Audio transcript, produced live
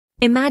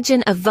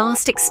Imagine a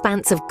vast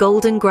expanse of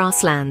golden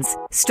grasslands,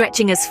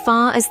 stretching as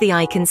far as the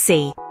eye can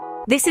see.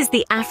 This is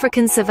the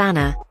African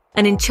Savannah,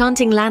 an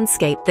enchanting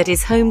landscape that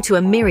is home to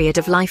a myriad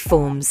of life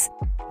forms.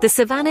 The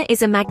Savannah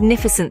is a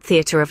magnificent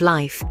theatre of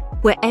life,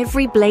 where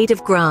every blade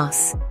of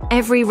grass,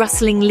 every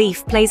rustling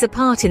leaf plays a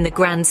part in the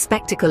grand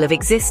spectacle of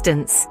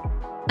existence.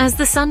 As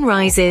the sun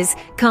rises,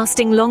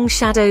 casting long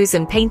shadows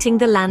and painting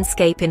the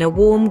landscape in a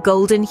warm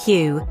golden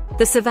hue,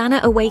 the Savannah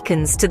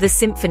awakens to the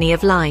symphony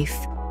of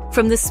life.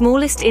 From the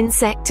smallest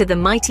insect to the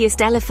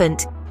mightiest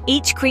elephant,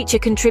 each creature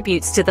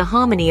contributes to the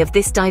harmony of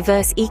this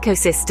diverse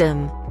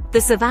ecosystem.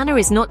 The Savannah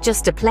is not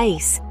just a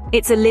place,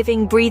 it's a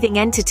living, breathing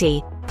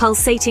entity,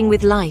 pulsating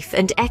with life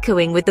and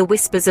echoing with the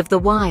whispers of the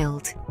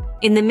wild.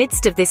 In the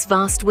midst of this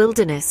vast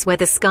wilderness where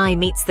the sky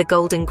meets the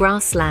golden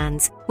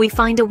grasslands, we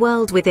find a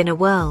world within a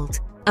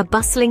world, a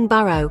bustling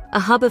burrow, a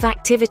hub of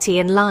activity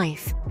and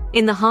life.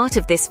 In the heart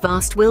of this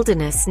vast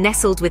wilderness,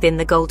 nestled within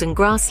the golden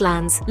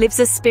grasslands, lives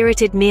a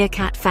spirited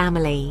meerkat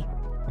family.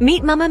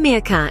 Meet Mama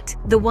Meerkat,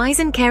 the wise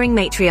and caring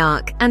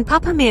matriarch, and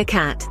Papa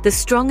Meerkat, the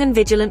strong and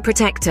vigilant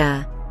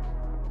protector.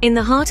 In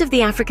the heart of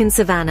the African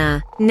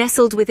Savannah,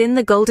 nestled within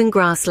the golden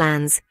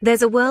grasslands,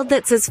 there's a world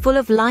that's as full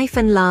of life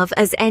and love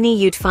as any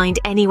you'd find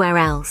anywhere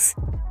else.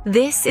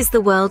 This is the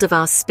world of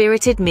our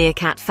spirited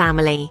meerkat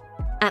family.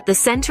 At the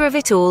center of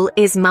it all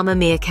is Mama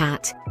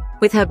Meerkat.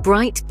 With her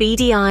bright,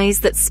 beady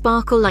eyes that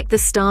sparkle like the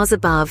stars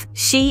above,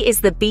 she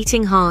is the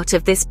beating heart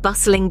of this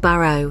bustling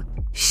burrow.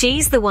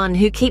 She's the one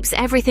who keeps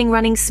everything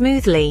running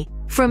smoothly,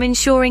 from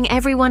ensuring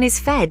everyone is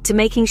fed to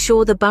making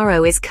sure the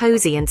burrow is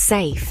cozy and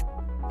safe.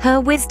 Her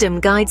wisdom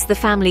guides the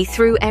family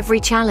through every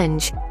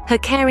challenge, her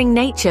caring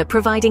nature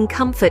providing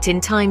comfort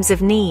in times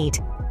of need.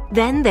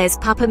 Then there's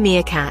Papa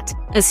Meerkat,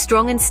 as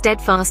strong and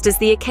steadfast as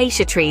the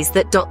acacia trees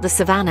that dot the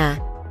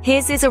Savannah.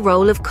 His is a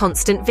role of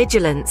constant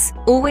vigilance,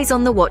 always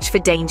on the watch for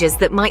dangers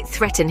that might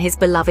threaten his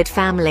beloved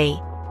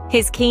family.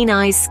 His keen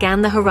eyes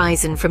scan the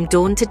horizon from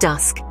dawn to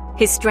dusk,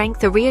 his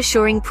strength a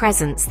reassuring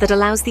presence that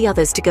allows the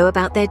others to go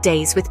about their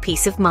days with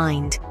peace of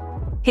mind.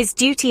 His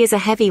duty is a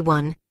heavy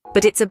one,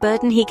 but it's a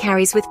burden he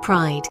carries with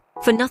pride,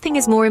 for nothing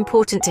is more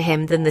important to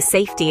him than the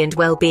safety and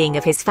well-being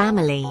of his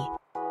family.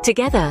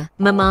 Together,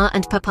 Mama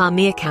and Papa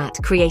Meerkat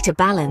create a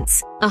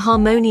balance, a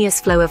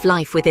harmonious flow of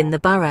life within the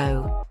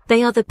burrow.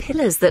 They are the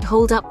pillars that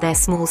hold up their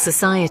small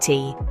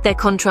society, their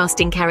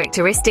contrasting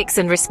characteristics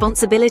and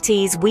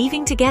responsibilities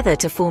weaving together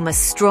to form a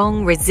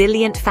strong,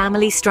 resilient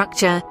family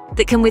structure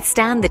that can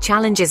withstand the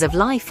challenges of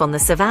life on the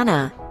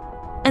Savannah.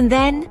 And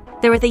then,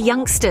 there are the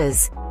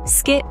youngsters,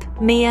 Skip,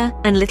 Mia,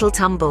 and Little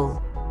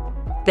Tumble.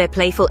 Their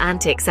playful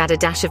antics add a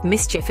dash of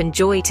mischief and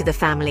joy to the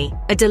family,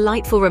 a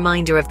delightful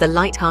reminder of the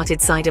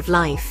light-hearted side of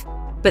life.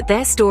 But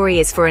their story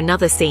is for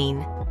another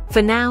scene.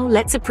 For now,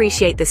 let's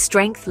appreciate the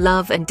strength,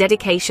 love, and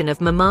dedication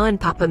of Mama and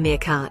Papa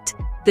Meerkat,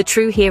 the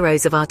true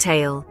heroes of our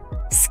tale.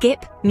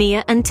 Skip,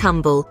 Mia, and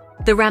Tumble,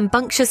 the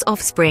rambunctious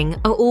offspring,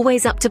 are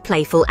always up to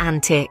playful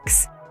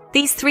antics.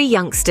 These three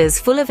youngsters,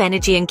 full of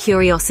energy and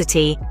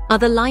curiosity, are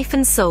the life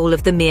and soul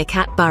of the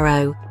meerkat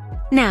burrow.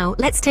 Now,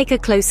 let's take a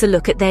closer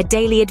look at their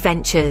daily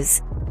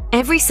adventures.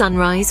 Every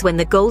sunrise, when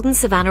the golden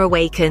Savannah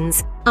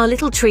awakens, our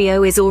little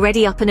trio is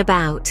already up and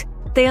about.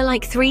 They are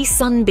like three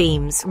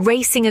sunbeams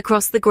racing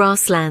across the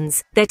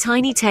grasslands, their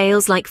tiny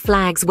tails like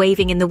flags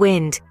waving in the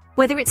wind.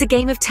 Whether it's a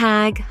game of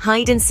tag,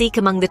 hide and seek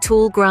among the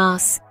tall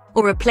grass,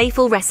 or a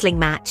playful wrestling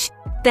match,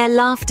 their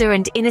laughter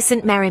and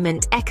innocent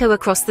merriment echo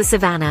across the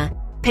Savannah,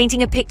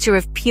 painting a picture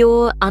of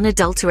pure,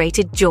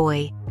 unadulterated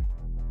joy.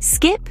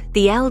 Skip,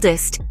 the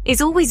eldest,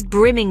 is always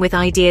brimming with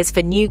ideas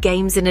for new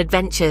games and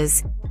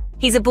adventures.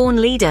 He's a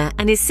born leader,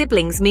 and his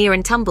siblings Mia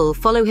and Tumble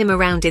follow him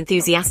around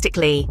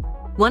enthusiastically.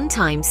 One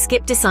time,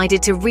 Skip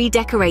decided to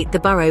redecorate the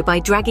burrow by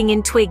dragging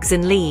in twigs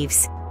and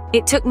leaves.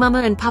 It took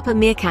Mama and Papa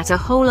Meerkat a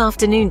whole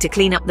afternoon to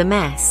clean up the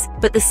mess,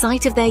 but the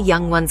sight of their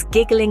young ones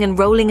giggling and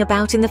rolling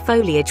about in the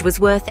foliage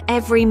was worth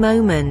every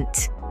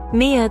moment.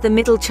 Mia, the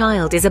middle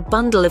child, is a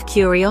bundle of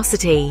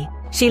curiosity.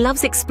 She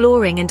loves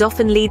exploring and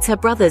often leads her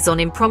brothers on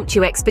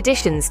impromptu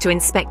expeditions to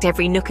inspect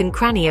every nook and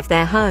cranny of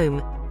their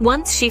home.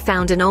 Once she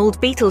found an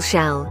old beetle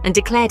shell and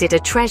declared it a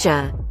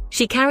treasure.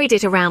 She carried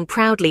it around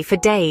proudly for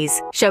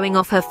days, showing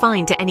off her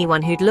find to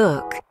anyone who'd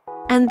look.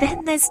 And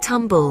then there's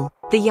Tumble,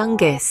 the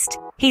youngest.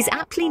 He's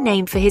aptly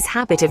named for his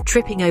habit of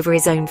tripping over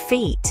his own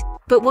feet.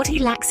 But what he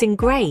lacks in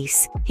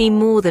grace, he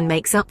more than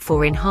makes up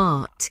for in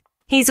heart.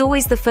 He's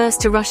always the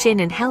first to rush in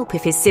and help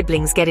if his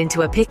siblings get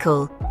into a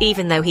pickle,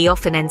 even though he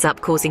often ends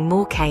up causing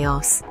more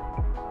chaos.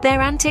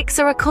 Their antics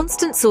are a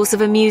constant source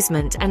of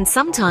amusement and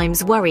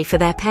sometimes worry for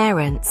their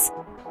parents.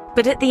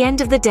 But at the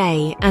end of the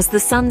day, as the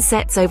sun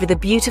sets over the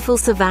beautiful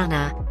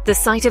Savannah, the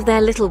sight of their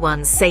little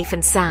ones safe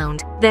and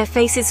sound, their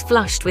faces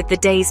flushed with the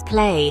day's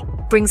play,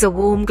 brings a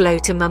warm glow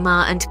to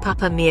Mama and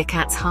Papa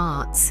Meerkat's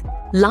hearts.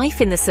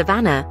 Life in the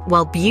Savannah,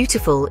 while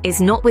beautiful, is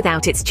not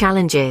without its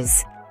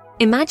challenges.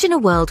 Imagine a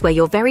world where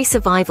your very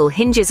survival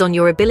hinges on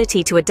your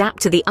ability to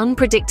adapt to the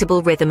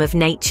unpredictable rhythm of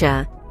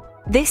nature.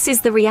 This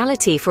is the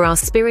reality for our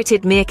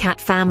spirited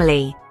meerkat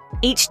family.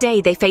 Each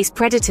day they face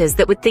predators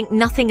that would think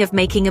nothing of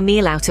making a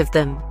meal out of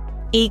them.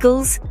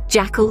 Eagles,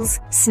 jackals,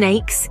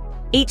 snakes,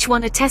 each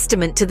one a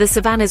testament to the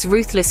savannah's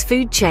ruthless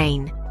food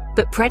chain.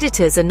 But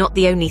predators are not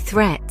the only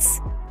threats.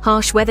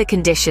 Harsh weather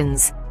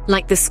conditions,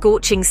 like the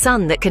scorching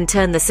sun that can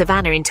turn the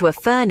savannah into a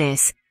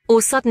furnace,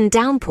 or sudden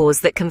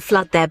downpours that can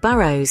flood their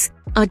burrows,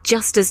 are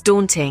just as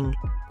daunting.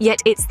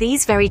 Yet it's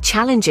these very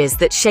challenges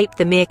that shape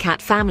the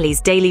meerkat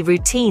family's daily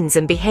routines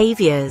and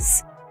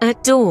behaviors.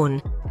 At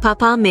dawn,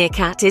 Papa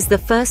Meerkat is the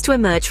first to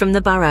emerge from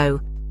the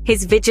burrow.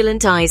 His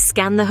vigilant eyes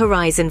scan the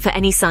horizon for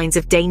any signs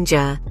of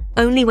danger.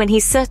 Only when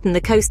he's certain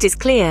the coast is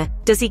clear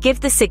does he give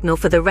the signal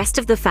for the rest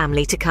of the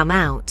family to come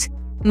out.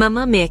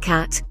 Mama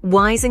Meerkat,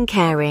 wise and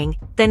caring,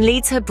 then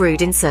leads her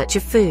brood in search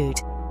of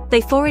food.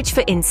 They forage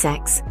for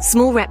insects,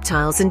 small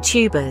reptiles and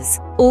tubers,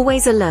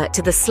 always alert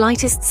to the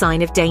slightest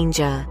sign of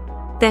danger.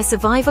 Their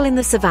survival in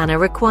the savannah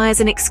requires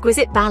an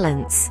exquisite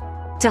balance.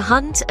 To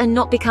hunt and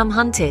not become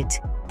hunted.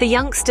 The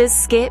youngsters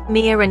Skip,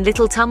 Mia and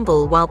Little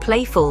Tumble, while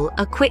playful,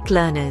 are quick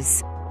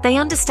learners. They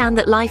understand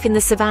that life in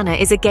the savannah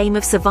is a game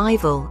of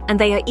survival, and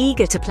they are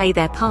eager to play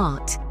their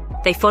part.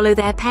 They follow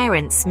their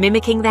parents,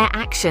 mimicking their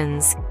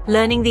actions,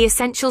 learning the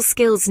essential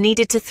skills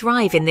needed to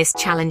thrive in this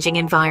challenging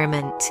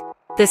environment.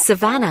 The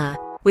savannah,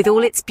 with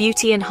all its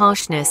beauty and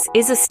harshness,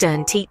 is a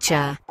stern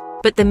teacher.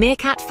 But the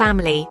meerkat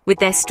family, with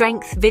their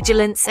strength,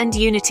 vigilance, and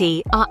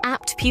unity, are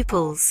apt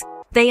pupils.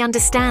 They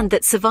understand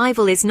that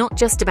survival is not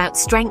just about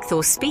strength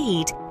or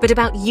speed, but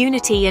about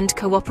unity and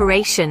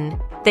cooperation.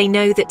 They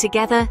know that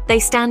together they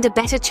stand a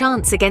better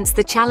chance against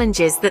the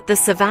challenges that the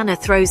savannah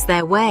throws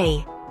their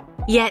way.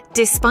 Yet,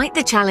 despite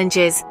the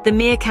challenges, the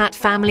meerkat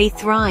family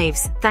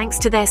thrives thanks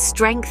to their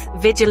strength,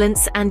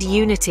 vigilance, and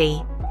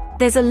unity.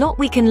 There's a lot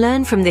we can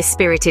learn from this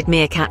spirited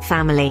meerkat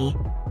family.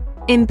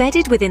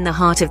 Embedded within the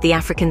heart of the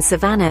African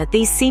savannah,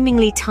 these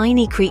seemingly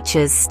tiny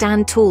creatures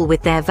stand tall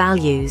with their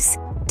values,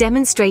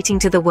 demonstrating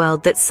to the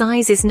world that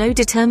size is no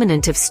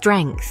determinant of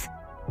strength.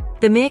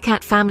 The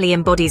meerkat family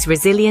embodies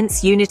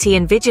resilience, unity,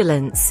 and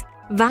vigilance,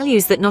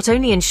 values that not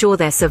only ensure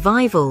their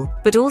survival,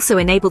 but also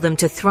enable them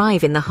to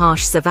thrive in the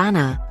harsh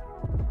savannah.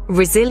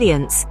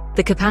 Resilience,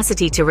 the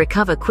capacity to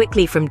recover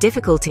quickly from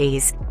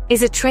difficulties,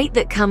 is a trait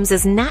that comes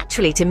as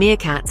naturally to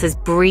meerkats as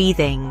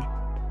breathing.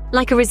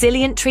 Like a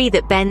resilient tree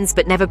that bends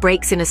but never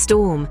breaks in a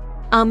storm,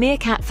 our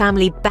meerkat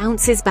family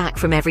bounces back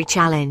from every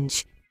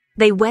challenge.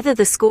 They weather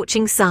the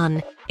scorching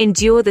sun,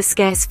 endure the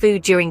scarce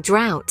food during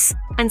droughts,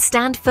 and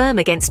stand firm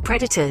against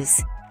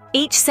predators.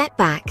 Each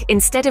setback,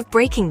 instead of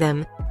breaking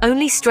them,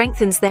 only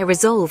strengthens their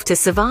resolve to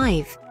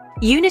survive.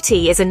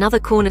 Unity is another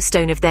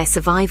cornerstone of their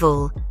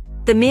survival.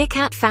 The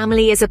meerkat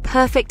family is a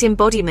perfect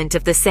embodiment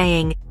of the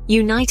saying,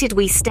 "United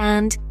we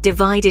stand,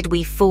 divided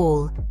we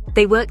fall."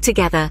 They work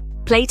together,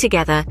 play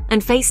together,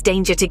 and face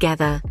danger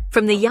together.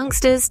 From the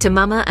youngsters to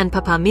Mama and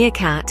Papa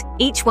Meerkat,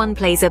 each one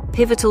plays a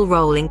pivotal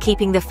role in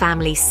keeping the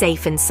family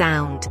safe and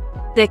sound.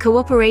 Their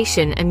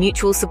cooperation and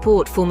mutual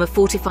support form a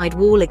fortified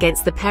wall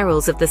against the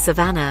perils of the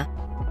savannah.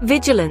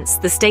 Vigilance,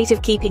 the state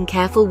of keeping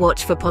careful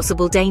watch for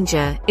possible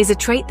danger, is a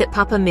trait that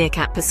Papa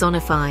Meerkat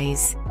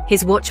personifies.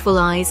 His watchful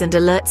eyes and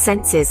alert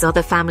senses are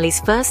the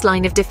family's first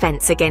line of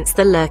defense against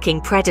the lurking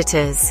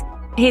predators.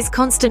 His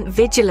constant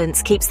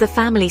vigilance keeps the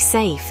family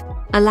safe,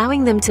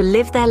 allowing them to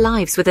live their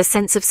lives with a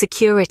sense of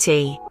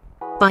security.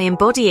 By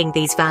embodying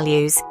these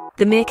values,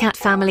 the meerkat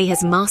family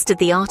has mastered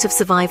the art of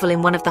survival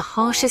in one of the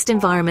harshest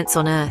environments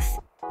on Earth.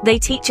 They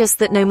teach us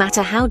that no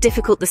matter how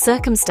difficult the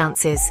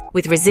circumstances,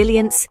 with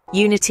resilience,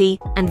 unity,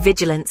 and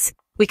vigilance,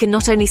 we can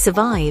not only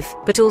survive,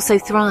 but also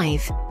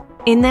thrive.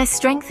 In their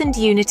strength and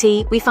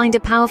unity, we find a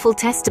powerful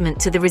testament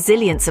to the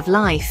resilience of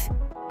life.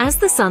 As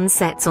the sun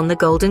sets on the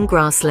golden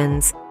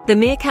grasslands, the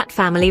meerkat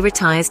family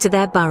retires to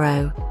their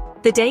burrow.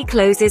 The day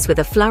closes with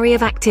a flurry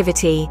of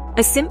activity,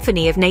 a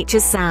symphony of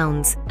nature's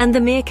sounds, and the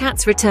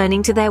meerkats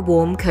returning to their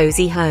warm,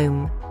 cozy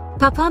home.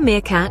 Papa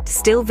Meerkat,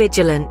 still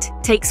vigilant,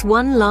 takes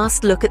one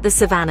last look at the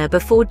savannah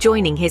before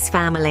joining his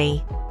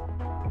family.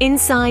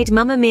 Inside,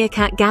 Mama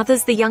Meerkat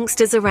gathers the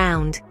youngsters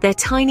around, their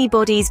tiny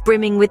bodies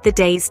brimming with the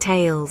day's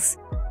tales.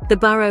 The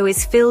burrow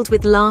is filled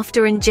with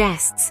laughter and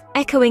jests,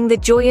 echoing the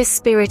joyous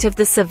spirit of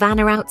the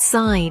savannah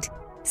outside.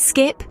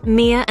 Skip,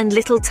 Mia and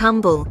Little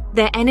Tumble,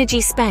 their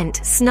energy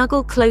spent,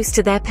 snuggle close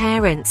to their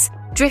parents,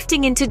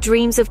 drifting into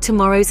dreams of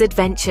tomorrow's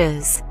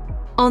adventures.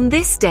 On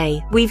this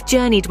day, we've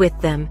journeyed with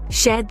them,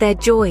 shared their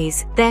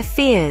joys, their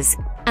fears,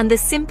 and the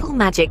simple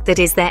magic that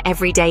is their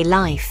everyday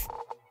life.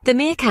 The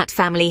meerkat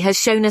family has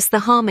shown us the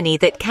harmony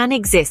that can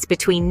exist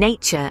between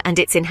nature and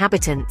its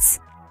inhabitants.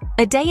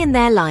 A day in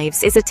their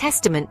lives is a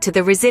testament to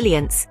the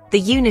resilience, the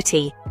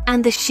unity,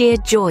 and the sheer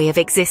joy of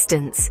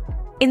existence.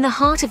 In the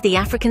heart of the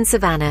African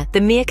savannah, the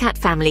meerkat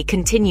family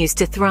continues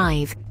to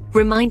thrive,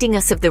 reminding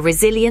us of the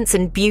resilience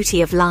and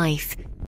beauty of life.